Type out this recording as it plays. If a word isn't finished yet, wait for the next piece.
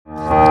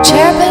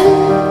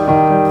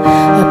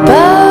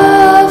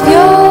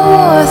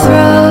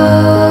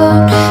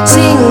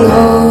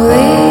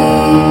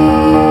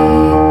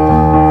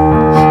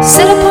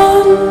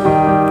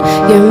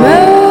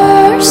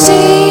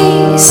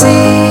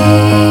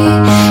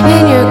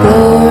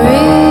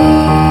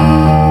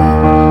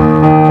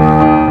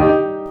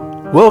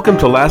Welcome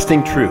to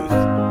Lasting Truth,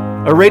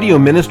 a radio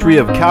ministry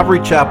of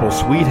Calvary Chapel,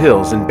 Sweet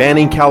Hills in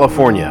Banning,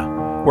 California,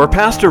 where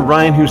Pastor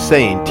Ryan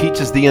Hussein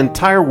teaches the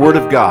entire Word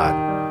of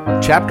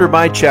God, chapter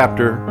by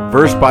chapter,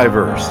 verse by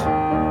verse,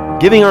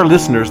 giving our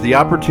listeners the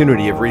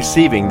opportunity of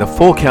receiving the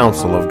full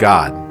counsel of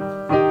God.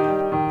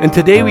 And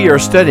today we are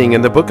studying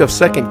in the book of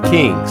 2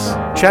 Kings,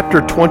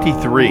 chapter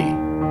 23.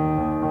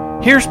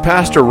 Here's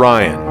Pastor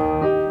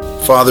Ryan.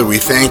 Father, we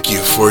thank you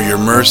for your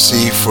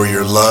mercy, for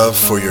your love,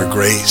 for your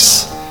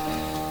grace.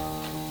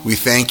 We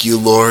thank you,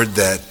 Lord,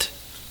 that,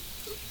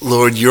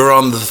 Lord, you're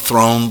on the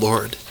throne,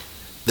 Lord,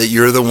 that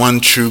you're the one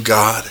true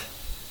God,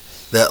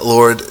 that,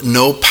 Lord,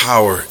 no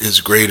power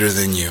is greater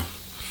than you.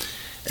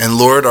 And,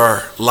 Lord,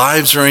 our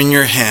lives are in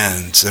your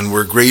hands, and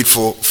we're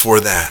grateful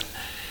for that.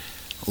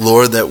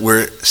 Lord, that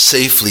we're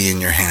safely in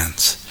your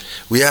hands.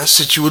 We ask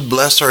that you would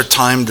bless our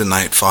time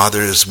tonight,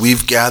 Father, as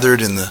we've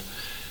gathered in the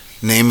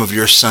name of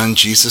your Son,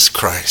 Jesus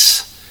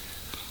Christ.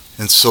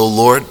 And so,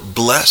 Lord,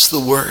 bless the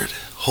word.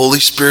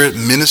 Holy Spirit,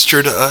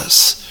 minister to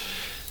us.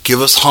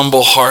 Give us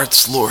humble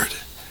hearts, Lord.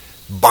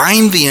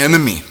 Bind the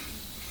enemy.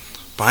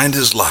 Bind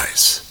his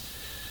lies.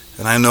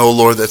 And I know,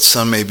 Lord, that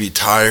some may be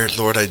tired.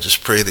 Lord, I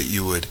just pray that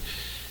you would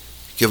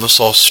give us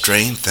all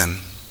strength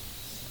and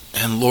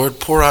Lord,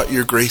 pour out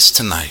your grace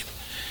tonight.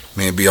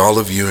 May it be all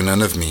of you and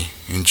none of me.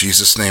 In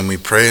Jesus' name we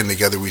pray, and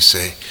together we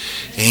say,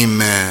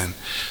 amen.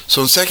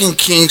 So in 2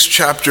 Kings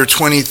chapter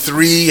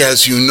 23,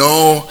 as you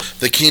know,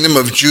 the kingdom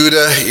of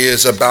Judah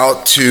is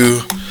about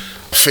to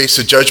face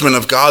the judgment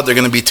of God. They're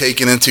going to be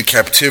taken into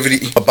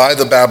captivity by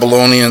the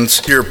Babylonians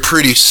here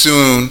pretty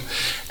soon.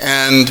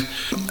 And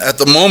at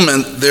the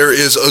moment, there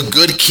is a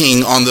good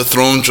king on the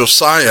throne,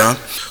 Josiah,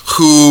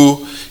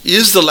 who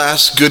is the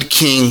last good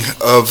king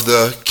of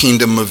the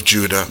kingdom of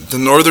Judah. The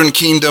northern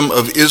kingdom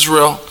of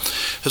Israel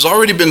has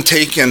already been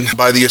taken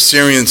by the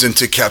Assyrians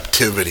into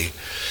captivity.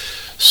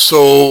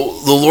 So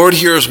the Lord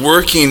here is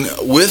working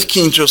with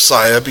King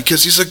Josiah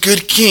because he's a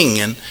good king,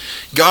 and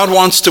God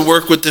wants to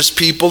work with this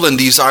people and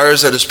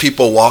desires that his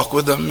people walk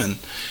with him, and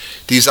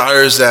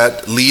desires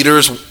that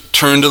leaders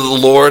turn to the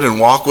Lord and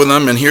walk with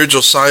him. And here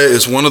Josiah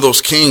is one of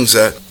those kings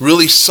that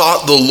really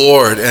sought the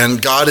Lord,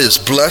 and God is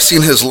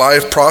blessing his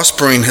life,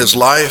 prospering his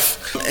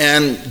life.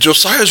 And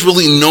Josiah is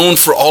really known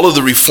for all of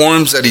the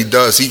reforms that he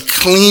does. He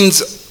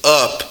cleans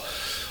up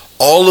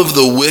all of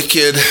the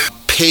wicked,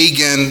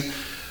 pagan,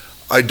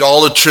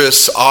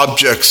 idolatrous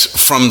objects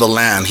from the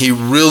land. He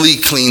really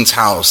cleans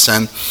house.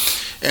 And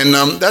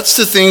that's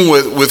the thing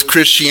with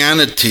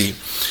Christianity.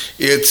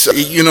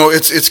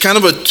 It's kind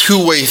of a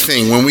two-way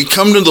thing. When we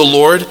come to the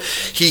Lord,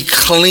 he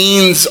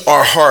cleans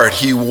our heart.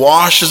 He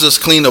washes us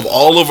clean of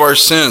all of our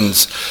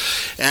sins.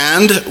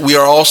 And we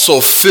are also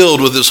filled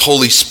with his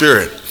Holy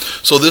Spirit.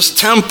 So this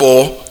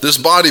temple, this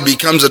body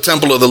becomes a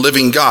temple of the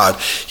living God.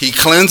 He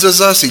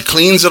cleanses us, he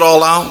cleans it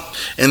all out,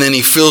 and then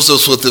he fills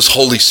us with his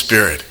Holy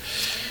Spirit.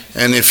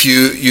 And if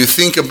you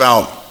think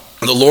about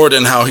the Lord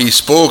and how he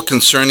spoke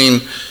concerning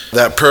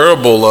that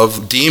parable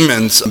of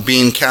demons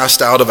being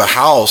cast out of a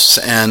house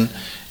and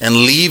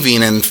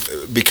leaving, and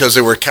because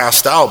they were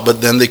cast out,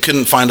 but then they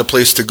couldn't find a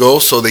place to go,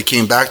 so they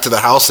came back to the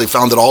house. They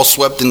found it all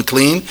swept and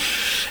clean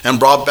and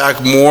brought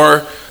back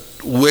more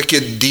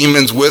wicked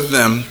demons with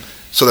them,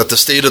 so that the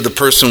state of the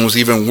person was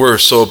even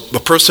worse. So the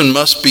person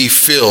must be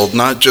filled,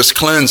 not just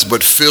cleansed,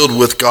 but filled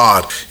with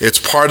God. It's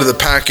part of the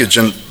package.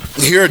 And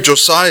here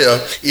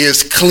Josiah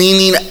is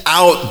cleaning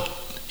out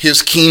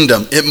his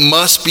kingdom. It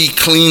must be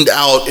cleaned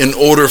out in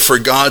order for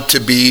God to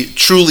be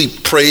truly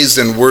praised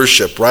and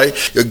worshiped, right?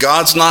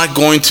 God's not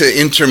going to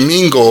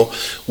intermingle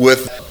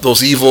with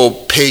those evil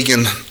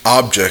pagan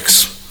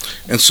objects.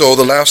 And so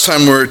the last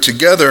time we were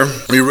together,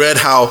 we read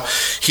how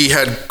he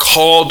had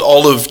called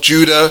all of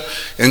Judah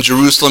and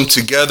Jerusalem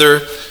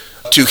together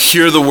to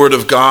hear the word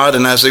of God.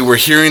 And as they were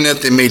hearing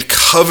it, they made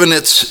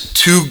covenants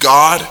to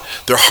God.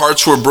 Their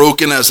hearts were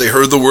broken as they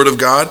heard the word of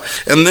God.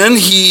 And then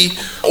he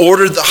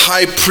ordered the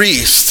high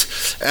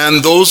priest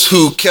and those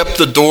who kept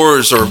the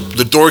doors, or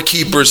the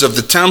doorkeepers of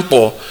the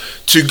temple,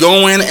 to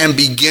go in and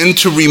begin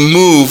to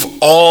remove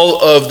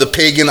all of the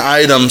pagan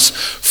items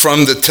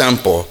from the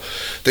temple.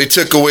 They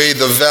took away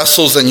the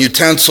vessels and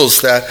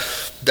utensils that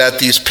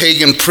these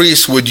pagan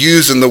priests would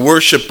use in the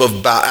worship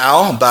of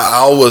Baal.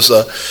 Baal was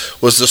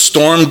the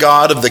storm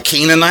god of the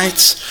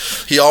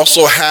Canaanites. He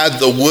also had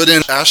the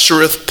wooden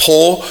Ashtoreth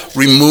pole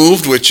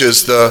removed, which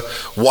is the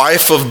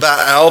wife of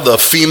Baal, the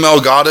female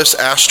goddess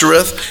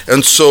Ashtoreth.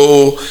 And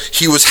so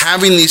he was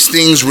having these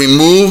things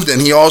removed,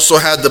 and he also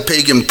had the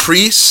pagan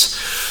priests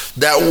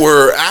that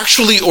were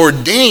actually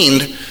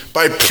ordained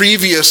by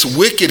previous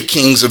wicked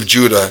kings of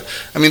Judah.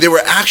 I mean, they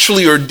were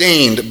actually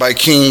ordained by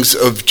kings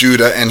of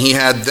Judah, and he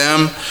had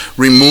them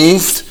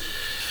removed.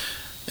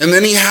 And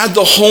then he had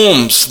the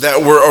homes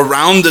that were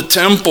around the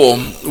temple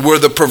where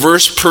the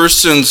perverse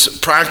persons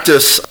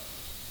practice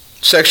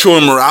sexual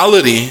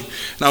immorality.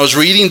 And I was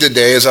reading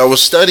today as I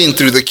was studying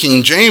through the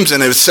King James,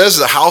 and it says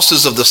the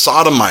houses of the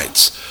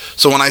Sodomites.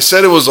 So when I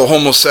said it was the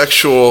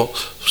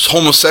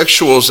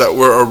homosexuals that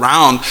were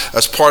around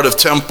as part of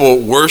temple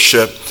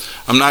worship,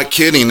 I'm not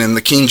kidding. In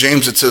the King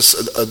James it says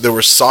there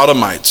were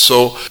sodomites.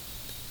 So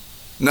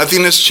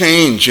nothing has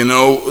changed.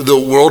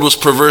 The world was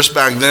perverse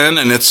back then,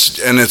 and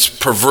it's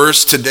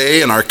perverse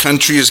today, and our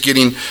country is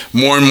getting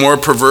more and more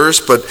perverse.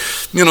 But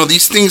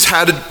these things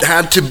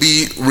had to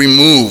be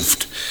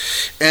removed.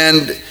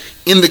 And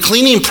in the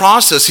cleaning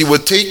process, he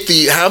would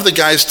have the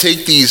guys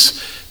take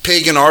these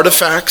pagan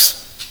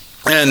artifacts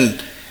and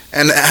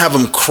have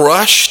them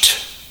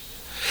crushed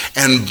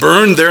and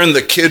burned there in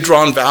the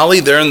Kidron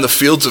Valley, there in the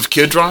fields of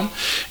Kidron.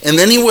 And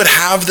then he would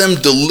have them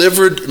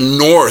delivered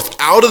north,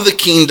 out of the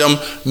kingdom,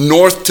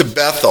 north to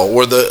Bethel,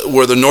 where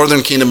the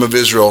northern kingdom of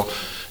Israel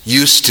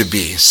used to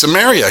be.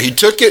 Samaria. He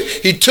took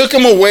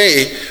them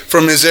away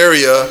from his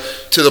area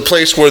to the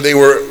place where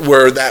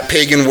that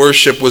pagan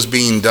worship was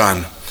being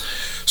done.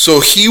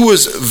 So he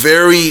was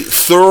very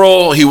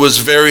thorough, he was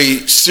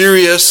very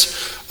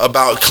serious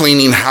about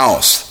cleaning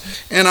house.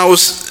 And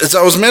as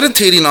I was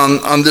meditating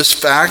on this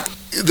fact,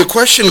 the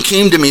question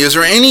came to me, is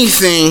there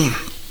anything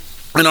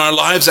in our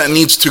lives that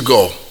needs to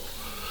go?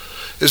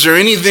 Is there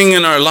anything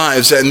in our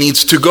lives that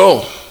needs to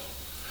go?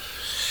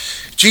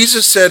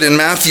 Jesus said in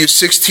Matthew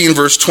 16,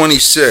 verse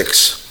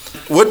 26,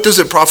 "What does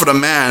it profit a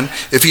man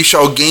if he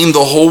shall gain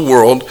the whole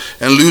world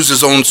and lose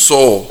his own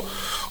soul?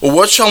 Or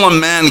what shall a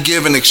man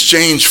give in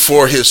exchange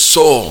for his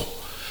soul?"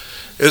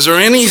 Is there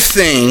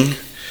anything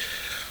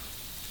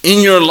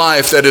in your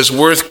life that is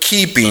worth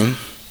keeping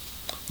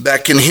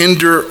that can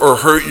hinder or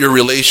hurt your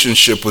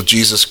relationship with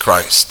Jesus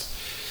Christ?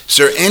 Is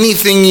there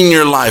anything in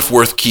your life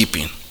worth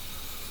keeping?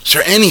 Is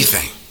there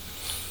anything?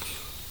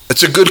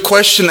 It's a good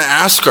question to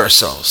ask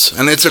ourselves.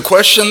 And it's a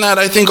question that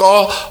I think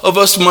all of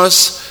us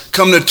must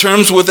come to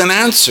terms with and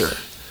answer.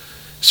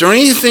 Is there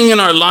anything in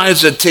our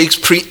lives that takes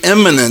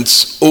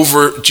preeminence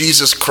over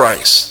Jesus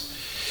Christ?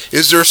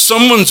 Is there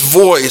someone's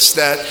voice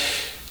that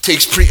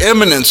takes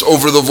preeminence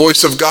over the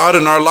voice of God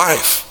in our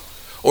life?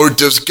 Or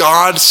does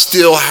God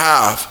still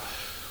have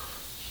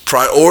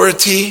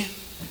priority?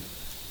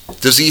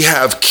 Does he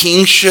have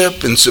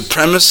kingship and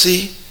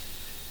supremacy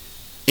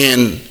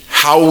in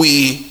how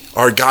we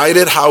are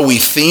guided, how we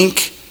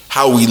think,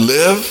 how we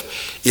live?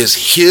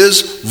 Is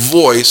his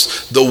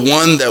voice the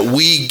one that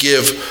we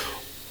give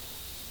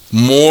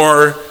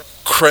more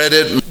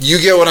credit? You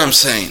get what I'm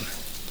saying?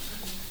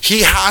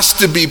 He has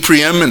to be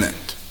preeminent.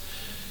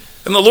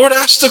 And the Lord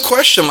asked the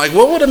question,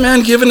 what would a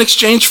man give in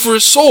exchange for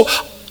his soul?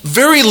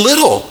 Very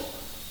little.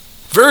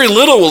 Very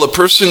little will a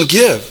person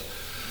give.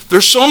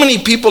 There's so many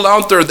people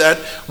out there that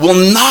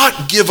will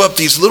not give up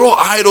these little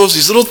idols,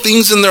 these little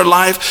things in their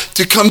life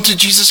to come to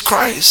Jesus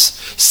Christ.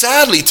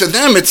 Sadly, to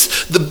them,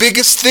 it's the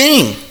biggest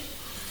thing.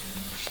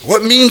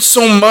 What means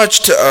so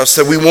much to us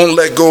that we won't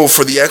let go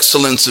for the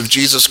excellence of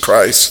Jesus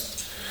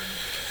Christ?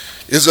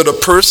 Is it a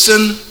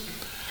person?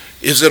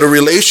 Is it a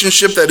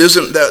relationship that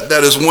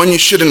is one you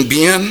shouldn't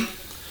be in?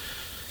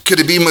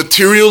 Could it be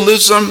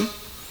materialism?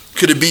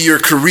 Could it be your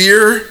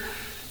career,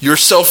 your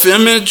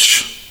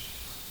self-image?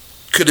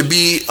 Could it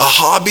be a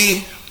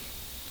hobby?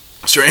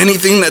 Is there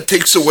anything that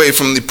takes away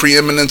from the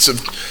preeminence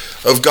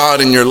of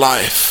God in your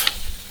life?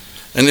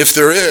 And if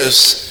there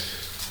is,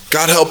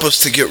 God help us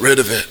to get rid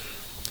of it.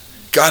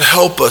 God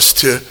help us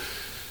to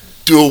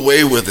do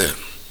away with it.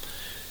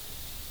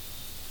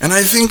 And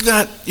I think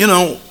that,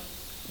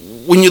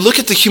 when you look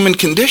at the human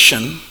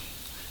condition,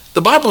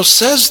 the Bible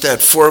says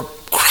that for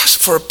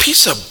a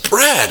piece of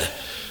bread,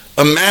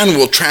 a man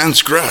will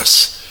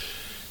transgress.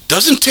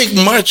 Doesn't take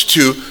much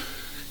to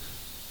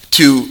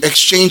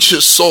exchange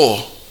his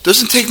soul.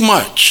 Doesn't take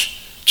much.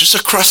 Just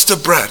a crust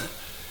of bread.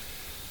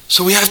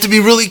 So we have to be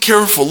really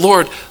careful.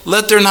 Lord,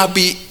 let there not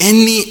be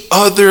any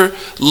other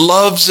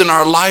loves in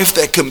our life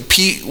that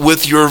compete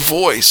with your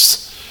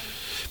voice.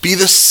 Be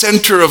the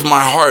center of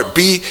my heart.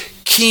 Be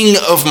king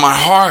of my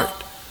heart.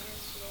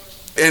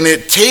 And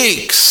it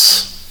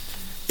takes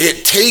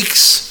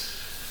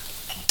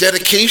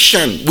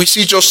dedication. We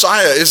see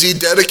Josiah. Is he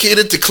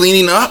dedicated to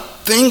cleaning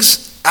up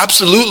things?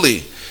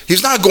 Absolutely.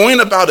 He's not going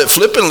about it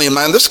flippantly,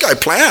 man. This guy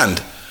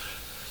planned.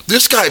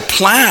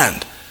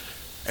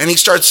 And he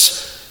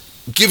starts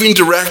giving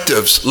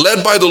directives,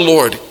 led by the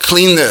Lord.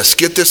 Clean this,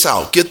 get this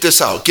out, get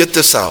this out, get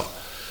this out.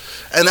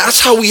 And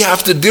that's how we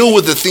have to deal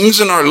with the things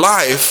in our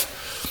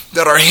life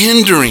that are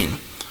hindering,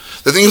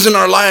 the things in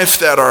our life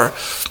that are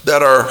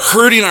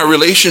hurting our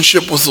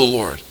relationship with the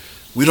Lord.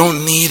 We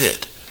don't need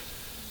it.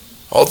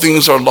 All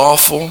things are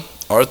lawful.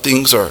 Our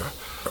things are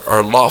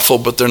lawful,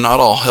 but they're not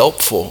all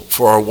helpful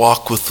for our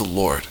walk with the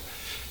Lord.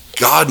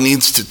 God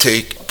needs to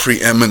take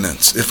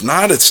preeminence. If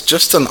not, it's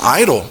just an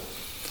idol.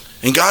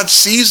 And God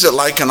sees it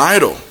like an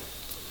idol.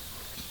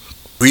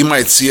 We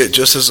might see it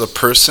just as a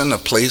person, a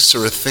place,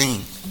 or a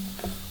thing.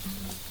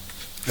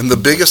 And the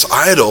biggest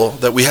idol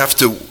that we have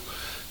to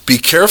be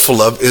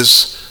careful of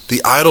is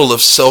the idol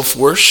of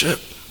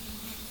self-worship.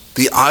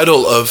 The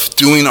idol of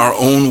doing our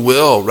own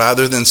will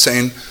rather than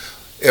saying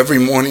every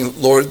morning,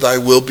 Lord, thy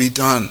will be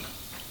done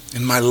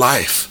in my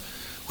life.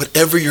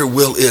 Whatever your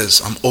will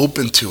is, I'm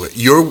open to it.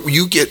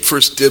 You get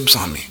first dibs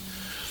on me.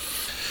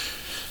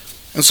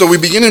 And so we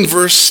begin in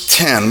verse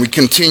 10. We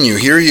continue.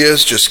 Here he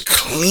is just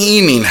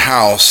cleaning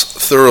house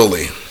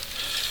thoroughly.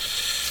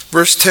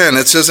 Verse 10,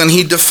 it says, "And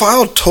he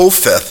defiled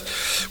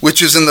Topheth,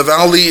 which is in the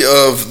valley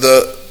of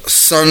the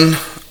son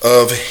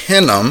of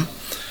Hinnom,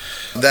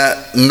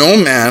 that no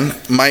man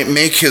might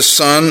make his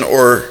son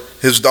or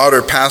his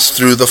daughter pass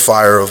through the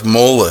fire of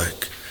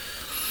Molech."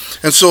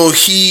 And so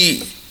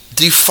he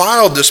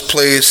defiled this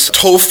place,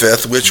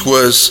 Topheth, which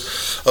was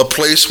a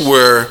place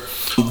where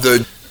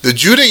the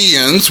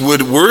Judeans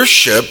would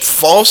worship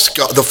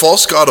the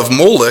false god of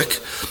Molech,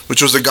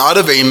 which was the god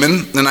of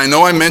Ammon. And I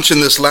know I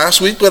mentioned this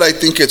last week, but I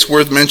think it's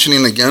worth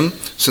mentioning again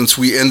since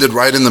we ended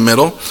right in the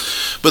middle.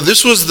 But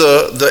this was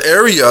the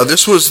area,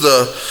 this was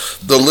the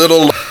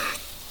little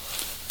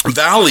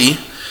valley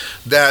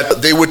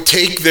that they would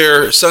take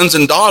their sons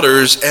and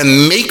daughters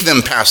and make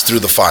them pass through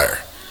the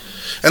fire.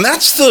 And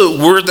that's the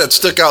word that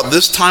stuck out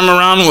this time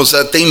around, was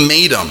that they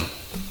made them.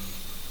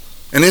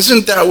 And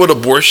isn't that what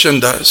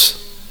abortion does?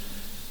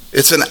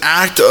 It's an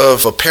act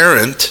of a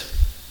parent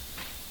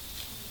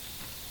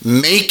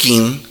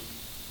making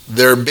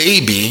their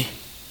baby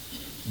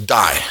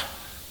die.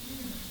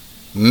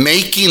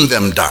 Making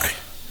them die.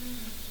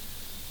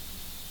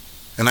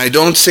 And I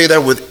don't say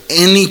that with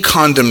any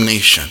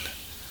condemnation.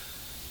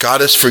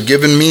 God has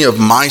forgiven me of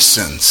my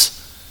sins.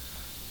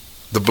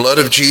 The blood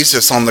of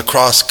Jesus on the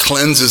cross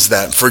cleanses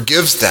that,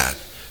 forgives that.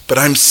 But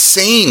I'm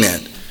saying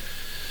it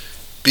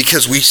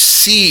because we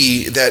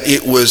see that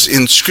it was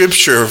in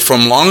Scripture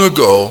from long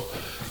ago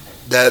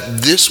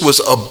that this was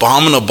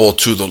abominable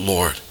to the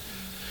Lord.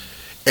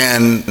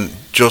 And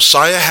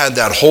Josiah had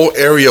that whole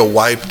area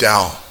wiped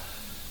out,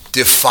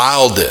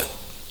 defiled it,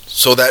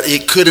 so that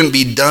it couldn't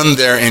be done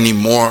there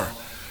anymore.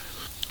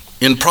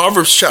 In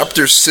Proverbs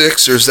chapter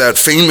 6, there's that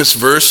famous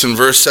verse in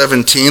verse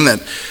 17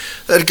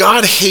 that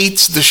God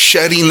hates the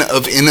shedding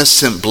of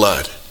innocent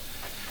blood.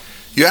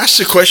 You ask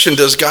the question,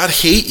 does God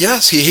hate?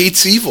 Yes, he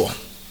hates evil.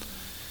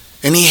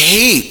 And he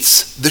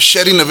hates the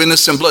shedding of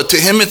innocent blood. To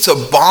him, it's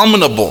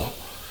abominable.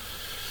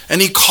 And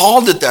he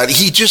called it that.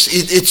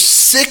 It's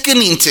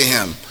sickening to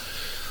him.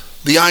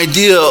 The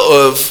idea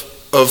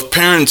of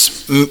parents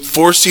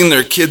forcing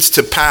their kids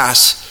to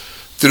pass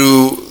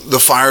through the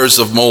fires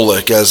of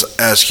Molech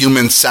as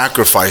human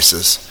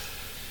sacrifices,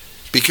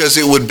 because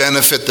it would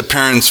benefit the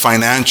parents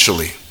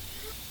financially.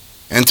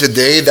 And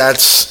today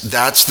that's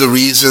the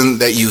reason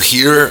that you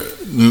hear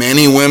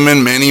many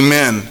women, many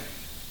men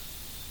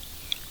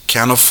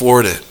can't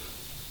afford it,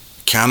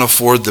 can't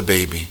afford the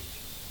baby.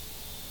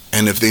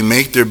 And if they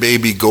make their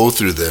baby go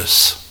through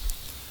this,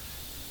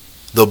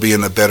 they'll be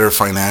in a better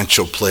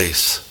financial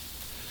place.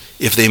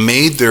 If they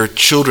made their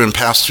children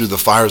pass through the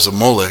fires of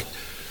Molech,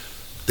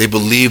 they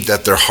believed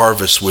that their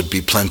harvest would be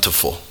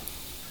plentiful.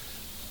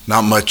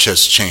 Not much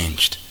has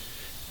changed.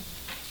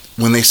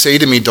 When they say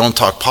to me, don't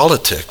talk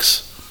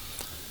politics,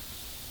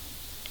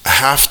 I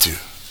have to.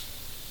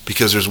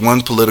 Because there's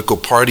one political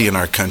party in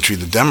our country,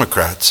 the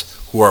Democrats,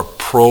 who are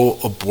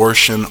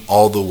pro-abortion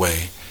all the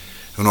way,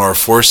 and who are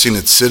forcing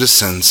its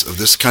citizens of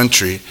this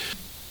country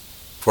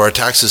for our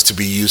taxes to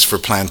be used for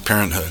Planned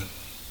Parenthood.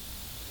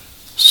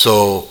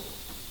 So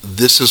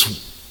this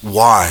is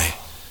why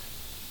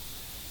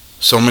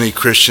so many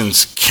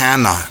Christians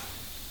cannot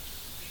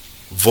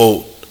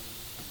vote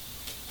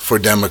for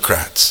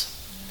Democrats,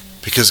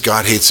 because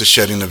God hates the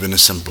shedding of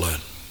innocent blood.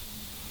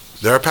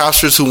 There are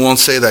pastors who won't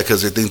say that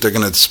because they think they're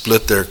going to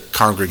split their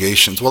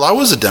congregations. Well, I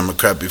was a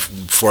Democrat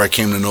before I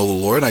came to know the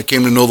Lord. I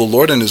came to know the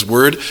Lord, and His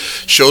Word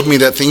showed me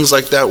that things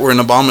like that were an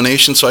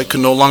abomination, so I could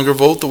no longer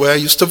vote the way I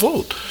used to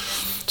vote.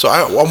 So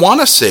I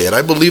want to say it.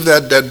 I believe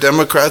that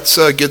Democrats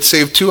get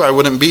saved too. I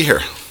wouldn't be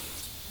here.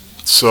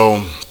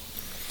 So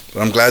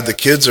I'm glad the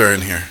kids are in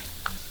here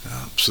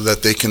so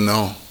that they can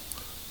know.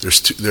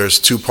 There's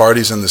two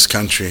parties in this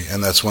country,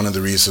 and that's one of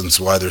the reasons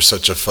why there's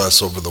such a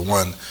fuss over the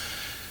one,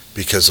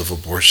 because of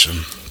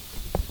abortion.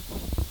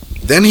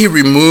 Then he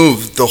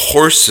removed the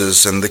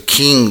horses and the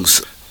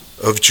kings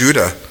of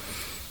Judah,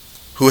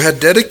 who had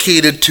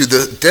dedicated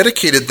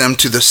them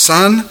to the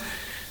sun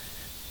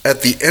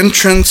at the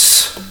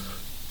entrance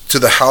to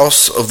the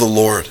house of the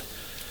Lord,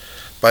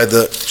 by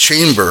the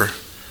chamber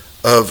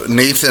of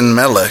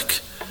Nathan-Melech,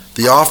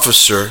 the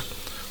officer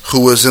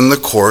who was in the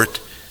court,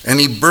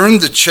 and he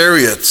burned the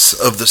chariots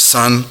of the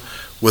sun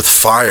with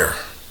fire.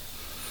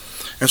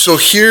 And so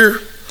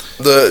here,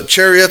 the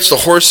chariots, the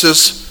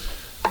horses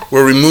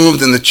were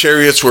removed, and the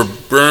chariots were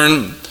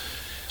burned.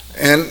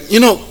 And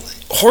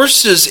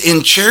horses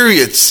and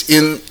chariots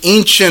in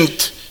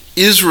ancient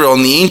Israel,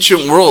 in the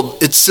ancient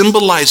world, it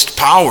symbolized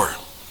power.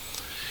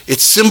 It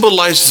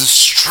symbolized the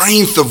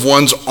strength of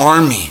one's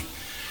army.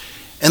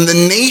 And the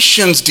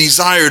nations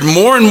desired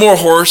more and more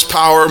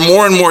horsepower,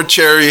 more and more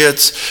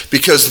chariots,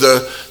 because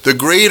the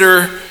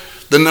greater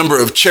the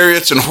number of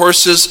chariots and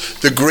horses,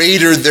 the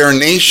greater their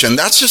nation.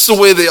 That's just the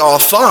way they all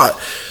thought.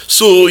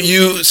 So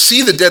you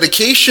see the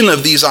dedication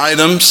of these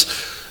items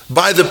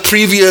by the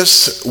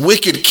previous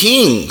wicked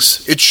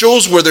kings. It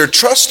shows where their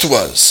trust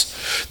was.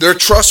 Their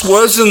trust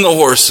was in the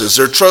horses.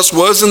 Their trust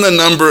was in the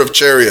number of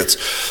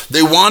chariots.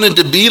 They wanted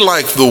to be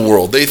like the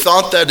world. They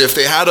thought that if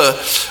they had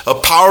a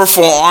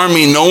powerful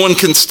army, no one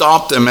can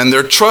stop them. And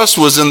their trust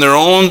was in their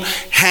own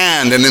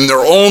hand and in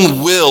their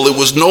own will. It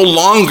was no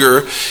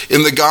longer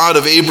in the God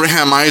of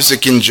Abraham,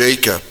 Isaac, and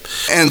Jacob.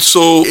 And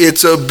so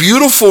it's a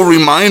beautiful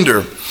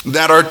reminder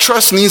that our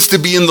trust needs to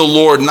be in the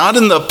Lord, not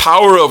in the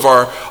power of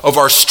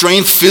our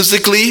strength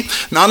physically,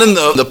 not in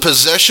the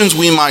possessions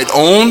we might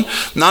own,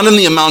 not in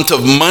the amount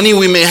of money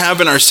we may have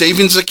in our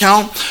savings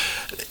account,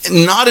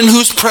 not in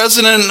who's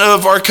president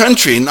of our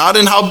country, not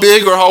in how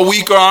big or how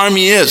weak our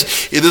army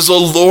is. It is the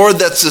Lord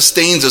that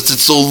sustains us.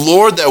 It's the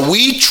Lord that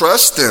we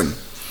trust in.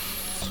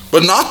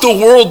 But not the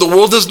world. The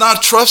world does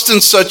not trust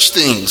in such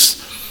things.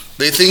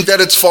 They think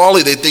that it's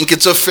folly. They think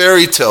it's a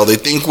fairy tale. They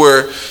think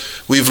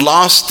we've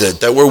lost it,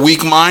 that we're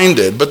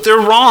weak-minded. But they're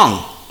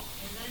wrong.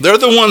 They're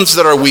the ones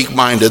that are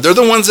weak-minded. They're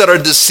the ones that are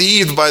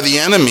deceived by the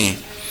enemy.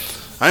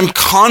 I'm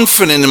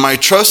confident in my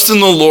trust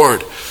in the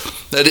Lord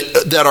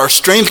that our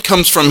strength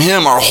comes from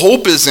Him. Our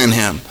hope is in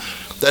Him,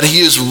 that He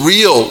is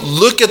real.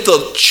 Look at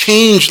the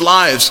changed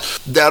lives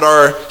that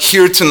are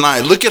here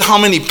tonight. Look at how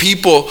many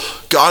people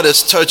God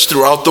has touched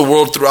throughout the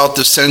world, throughout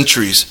the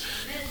centuries.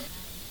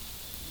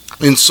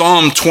 In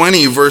Psalm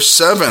 20, verse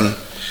 7,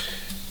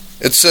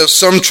 it says,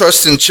 some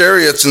trust in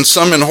chariots and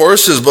some in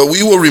horses, but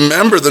we will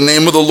remember the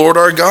name of the Lord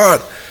our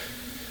God.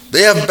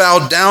 They have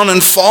bowed down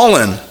and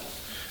fallen,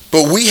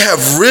 but we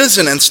have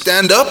risen and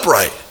stand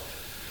upright.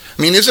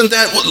 I mean, isn't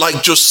that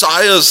like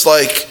Josiah's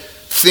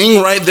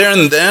thing right there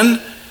and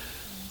then?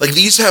 Like,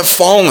 these have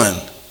fallen.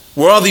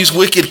 Where are these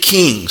wicked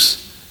kings?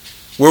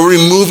 We're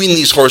removing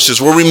these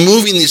horses. We're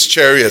removing these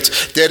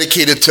chariots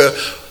dedicated to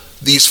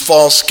these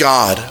false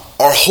gods.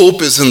 Our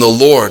hope is in the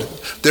Lord.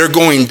 They're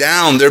going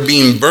down. They're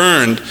being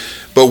burned,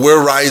 but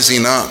we're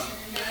rising up.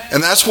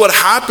 And that's what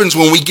happens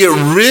when we get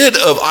rid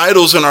of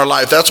idols in our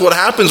life. That's what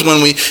happens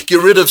when we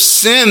get rid of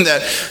sin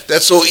that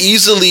so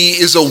easily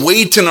is a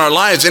weight in our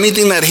lives.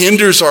 Anything that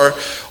hinders our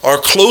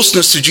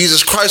closeness to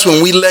Jesus Christ,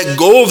 when we let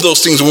go of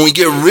those things, when we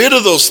get rid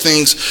of those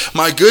things,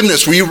 my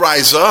goodness, we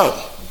rise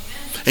up.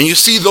 And you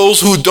see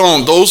those who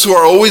don't, those who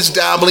are always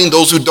dabbling,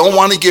 those who don't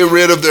want to get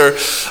rid of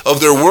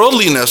their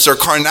worldliness or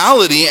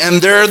carnality,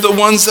 and they're the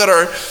ones that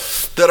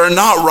are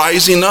not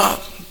rising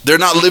up. They're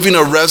not living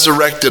a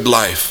resurrected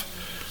life.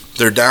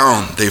 They're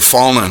down. They've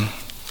fallen.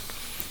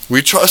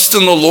 We trust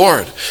in the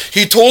Lord.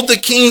 He told the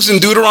kings in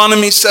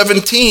Deuteronomy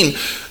 17,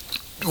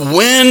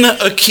 when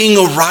a king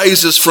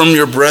arises from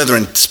your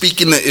brethren,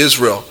 speaking to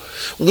Israel,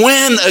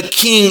 when a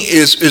king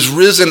is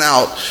risen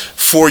out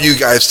for you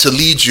guys, to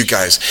lead you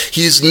guys,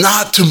 he's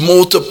not to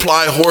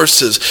multiply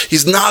horses.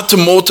 He's not to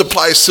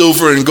multiply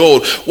silver and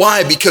gold.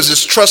 Why? Because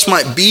his trust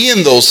might be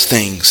in those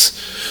things.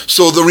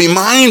 So the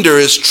reminder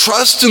is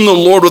trust in the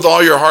Lord with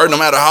all your heart, no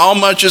matter how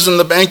much is in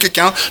the bank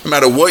account, no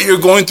matter what you're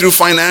going through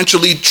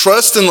financially,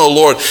 trust in the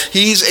Lord.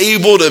 He's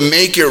able to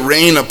make it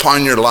rain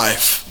upon your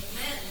life.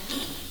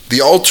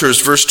 The altars,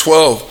 verse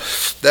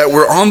 12, that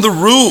were on the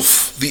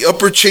roof, the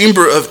upper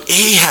chamber of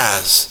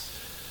Ahaz.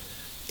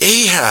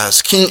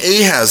 King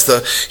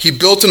Ahaz, he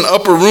built an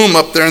upper room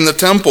up there in the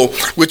temple,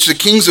 which the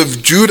kings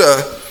of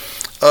Judah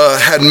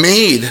had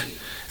made,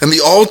 and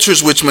the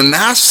altars which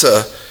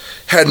Manasseh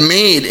had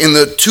made in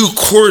the two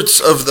courts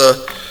of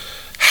the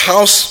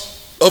house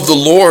of the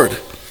Lord.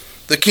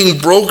 The king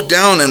broke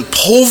down and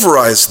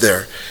pulverized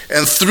there,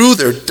 and threw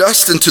their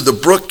dust into the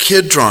brook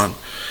Kidron.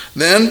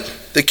 Then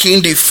the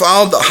king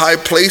defiled the high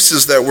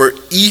places that were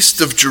east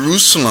of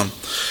Jerusalem,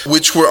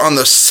 which were on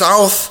the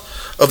south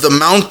of the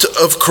mount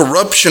of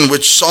corruption,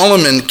 which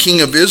Solomon, king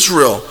of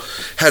Israel,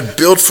 had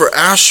built for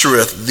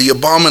Ashereth, the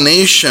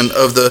abomination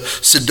of the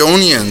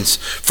Sidonians,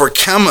 for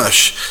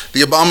Chemosh,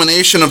 the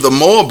abomination of the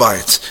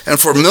Moabites, and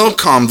for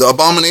Milcom, the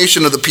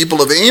abomination of the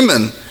people of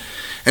Ammon.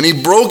 And he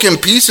broke in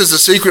pieces the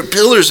sacred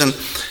pillars and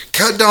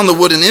cut down the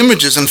wooden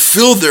images and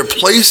filled their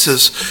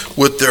places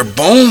with their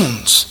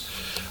bones.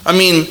 I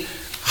mean,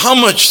 how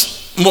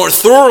much more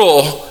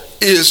thorough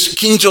is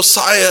King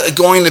Josiah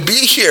going to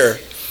be here?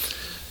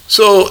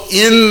 So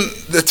in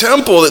the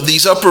temple,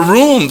 these upper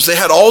rooms, they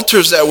had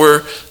altars that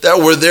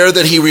were there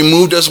that he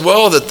removed as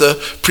well, that the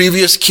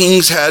previous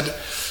kings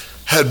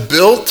had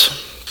built.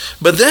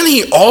 But then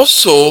he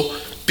also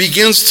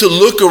begins to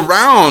look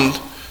around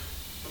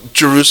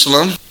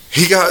Jerusalem.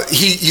 He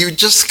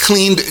just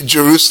cleaned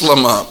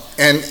Jerusalem up,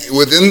 and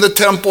within the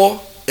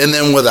temple and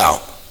then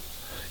without.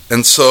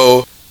 And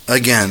so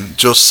again,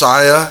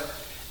 Josiah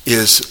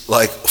is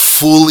like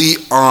fully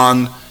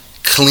on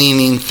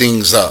cleaning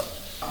things up.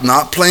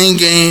 Not playing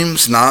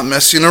games, not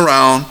messing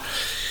around.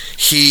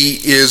 He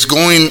is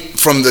going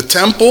from the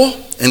temple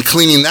and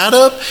cleaning that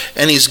up,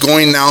 and he's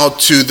going now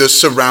to the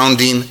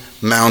surrounding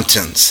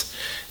mountains.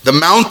 The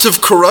Mount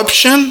of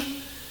Corruption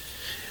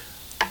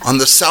on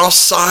the south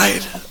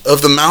side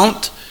of the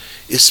mount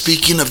is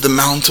speaking of the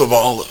Mount of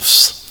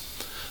Olives.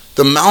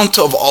 The Mount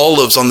of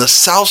Olives, on the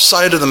south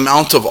side of the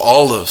Mount of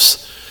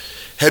Olives,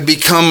 had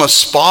become a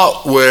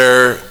spot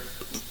where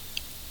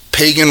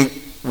pagan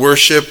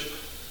worship,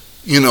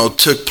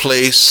 took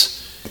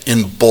place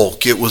in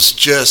bulk. It was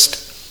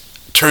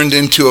just turned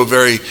into a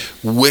very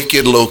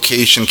wicked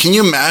location. Can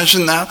you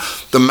imagine that?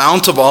 The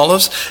Mount of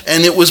Olives.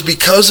 And it was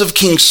because of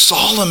King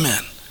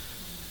Solomon.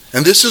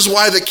 And this is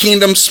why the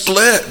kingdom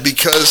split,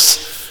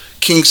 because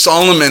King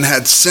Solomon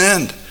had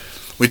sinned.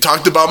 We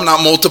talked about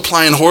not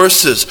multiplying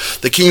horses.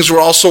 The kings were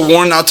also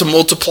warned not to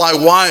multiply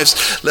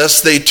wives,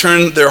 lest they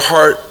turn their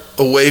heart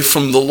away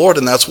from the Lord.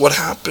 And that's what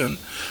happened.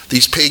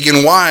 These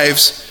pagan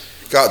wives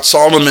got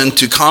Solomon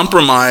to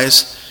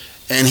compromise,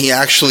 and he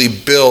actually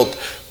built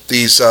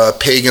these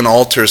pagan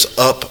altars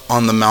up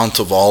on the Mount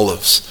of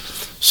Olives.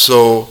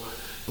 So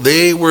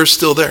they were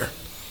still there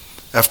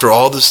after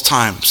all this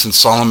time, since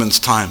Solomon's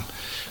time.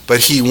 But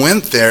he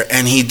went there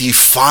and he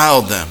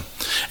defiled them.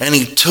 And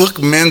he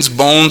took men's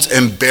bones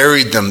and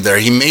buried them there.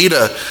 He made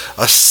a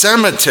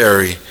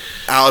cemetery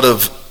out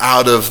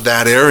of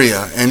that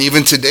area. And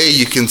even today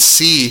you can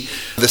see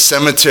the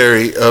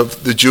cemetery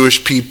of the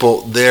Jewish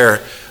people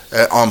there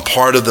on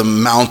part of the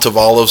Mount of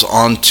Olives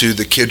onto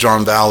the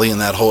Kidron Valley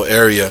and that whole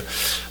area.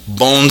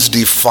 Bones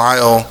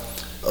defile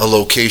a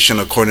location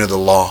according to the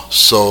law.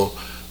 So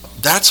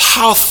that's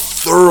how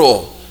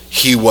thorough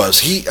he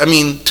was.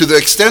 To the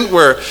extent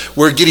where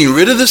we're getting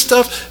rid of this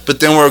stuff, but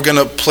then we're going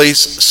to place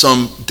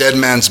some dead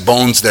man's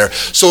bones there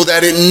so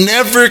that it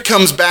never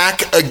comes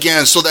back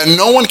again, so that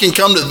no one can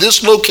come to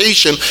this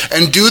location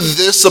and do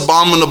this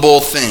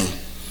abominable thing.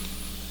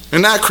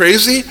 Isn't that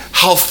crazy?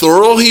 How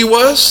thorough he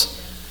was?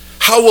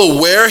 How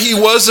aware he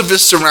was of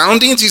his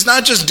surroundings. He's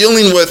not just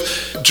dealing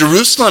with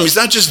Jerusalem. He's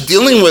not just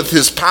dealing with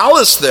his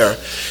palace there.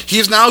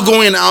 He's now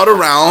going out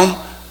around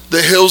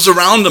the hills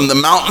around him, the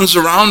mountains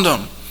around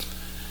him.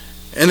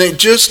 And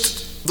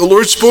the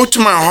Lord spoke to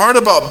my heart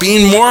about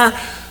being more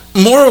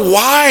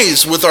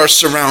wise with our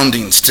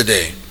surroundings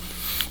today.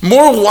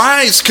 More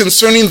wise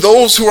concerning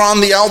those who are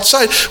on the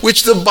outside,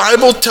 which the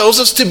Bible tells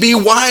us to be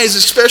wise,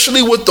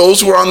 especially with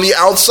those who are on the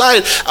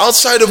outside.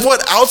 Outside of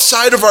what?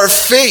 Outside of our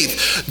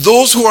faith.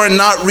 Those who are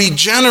not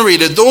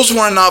regenerated, those who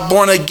are not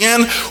born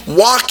again,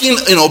 walking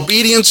in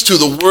obedience to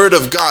the Word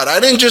of God. I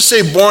didn't just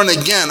say born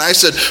again. I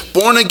said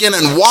born again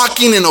and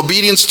walking in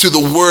obedience to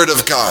the Word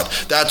of God.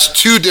 That's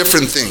two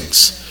different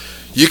things.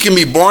 You can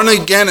be born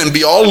again and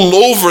be all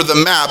over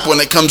the map when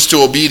it comes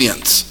to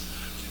obedience.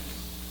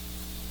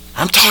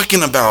 I'm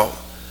talking about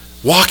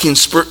walking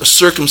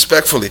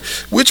circumspectfully,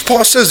 which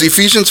Paul says,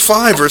 Ephesians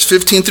 5, verse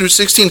 15 through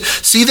 16,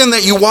 see then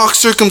that you walk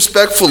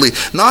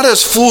circumspectfully, not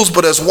as fools,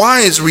 but as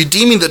wise,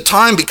 redeeming the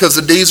time because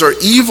the days are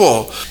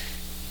evil.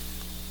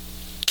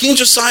 King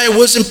Josiah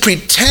wasn't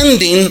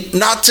pretending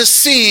not to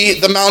see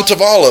the Mount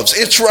of Olives.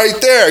 It's right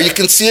there. You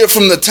can see it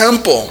from the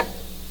temple.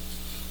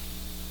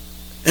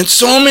 And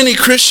so many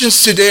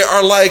Christians today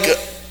are like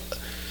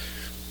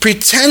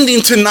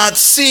pretending to not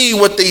see,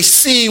 what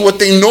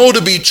they know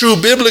to be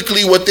true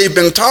biblically, what they've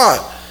been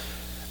taught.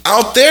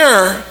 Out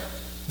there,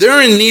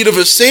 they're in need of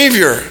a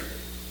Savior.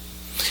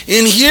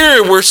 In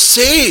here, we're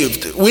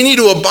saved. We need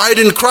to abide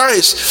in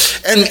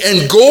Christ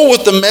and go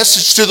with the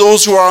message to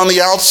those who are on the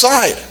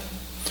outside.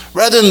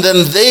 Rather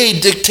than they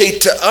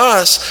dictate to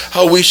us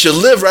how we should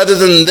live, rather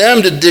than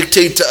them to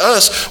dictate to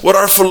us what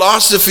our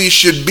philosophy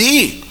should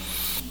be.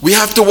 We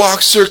have to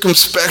walk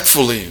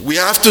circumspectfully. We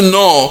have to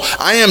know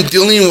I am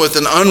dealing with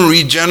an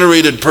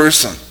unregenerated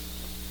person,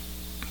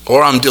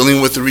 or I'm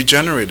dealing with a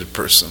regenerated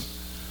person.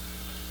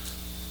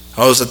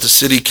 I was at the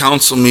city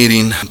council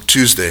meeting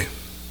Tuesday,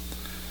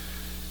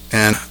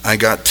 and I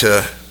got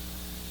to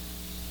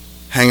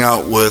hang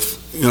out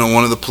with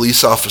one of the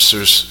police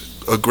officers,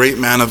 a great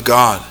man of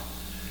God.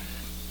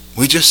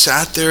 We just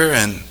sat there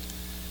and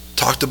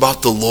talked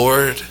about the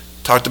Lord,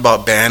 talked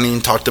about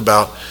banning, talked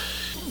about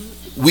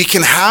we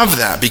can have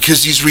that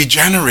because he's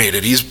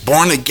regenerated. He's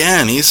born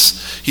again.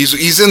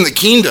 He's in the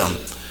kingdom.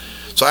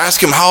 So I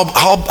asked him,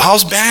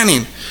 how's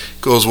banning?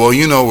 He goes, well,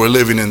 we're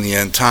living in the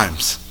end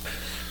times.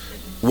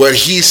 What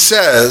he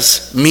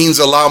says means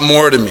a lot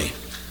more to me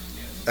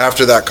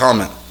after that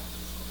comment.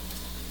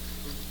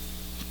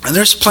 And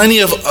there's plenty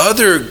of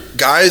other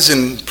guys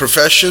in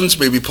professions,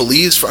 maybe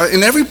police,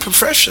 in every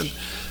profession,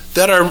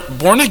 that are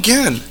born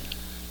again,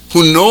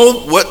 who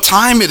know what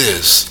time it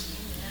is.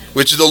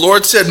 Which the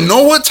Lord said,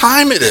 know what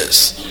time it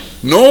is.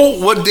 Know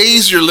what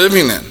days you're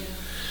living in.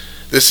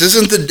 This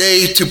isn't the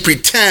day to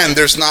pretend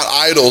there's not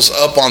idols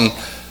up on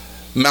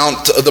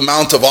the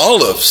Mount of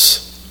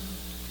Olives.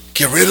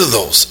 Get rid of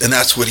those. And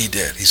that's what he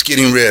did. He's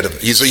getting rid of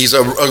it. He's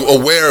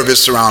aware of his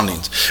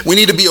surroundings. We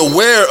need to be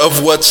aware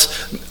of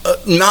what's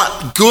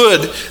not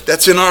good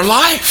that's in our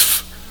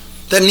life,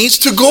 that needs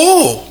to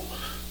go.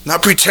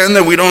 Not pretend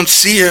that we don't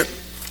see it.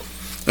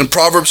 In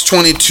Proverbs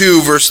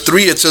 22, verse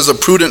 3, it says, a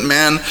prudent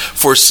man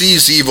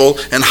foresees evil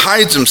and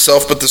hides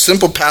himself, but the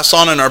simple pass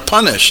on and are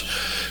punished.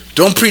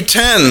 Don't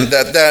pretend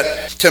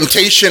that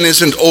temptation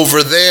isn't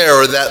over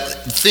there, or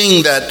that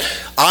thing, that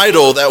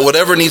idol, that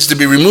whatever needs to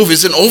be removed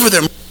isn't over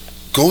there.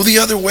 Go the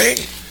other way.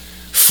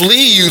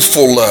 Flee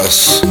youthful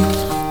lust.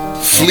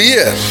 Flee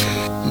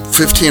it.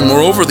 15,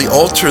 moreover, the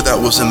altar that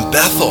was in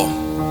Bethel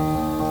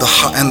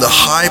and the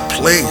high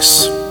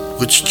place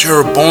which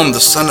Jeroboam the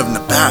son of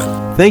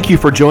Nebat. Thank you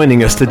for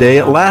joining us today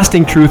at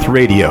Lasting Truth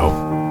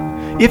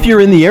Radio. If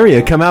you're in the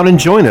area, come out and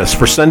join us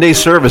for Sunday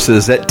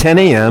services at 10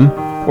 a.m.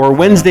 or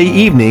Wednesday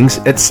evenings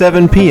at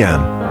 7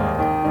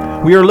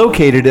 p.m. We are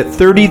located at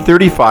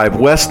 3035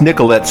 West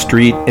Nicollet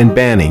Street in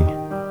Banning.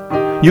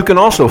 You can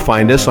also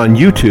find us on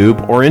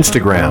YouTube or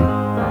Instagram.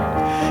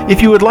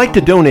 If you would like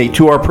to donate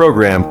to our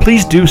program,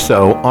 please do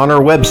so on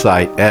our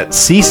website at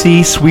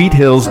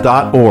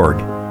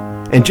ccsweethills.org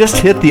and just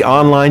hit the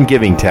online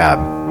giving tab.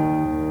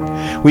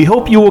 We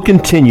hope you will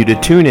continue to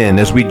tune in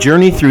as we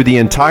journey through the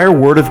entire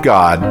Word of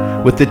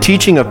God with the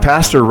teaching of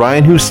Pastor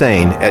Ryan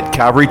Hussein at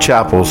Calvary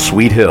Chapel,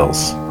 Sweet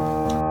Hills.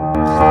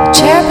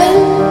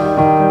 Cherubim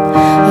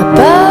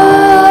above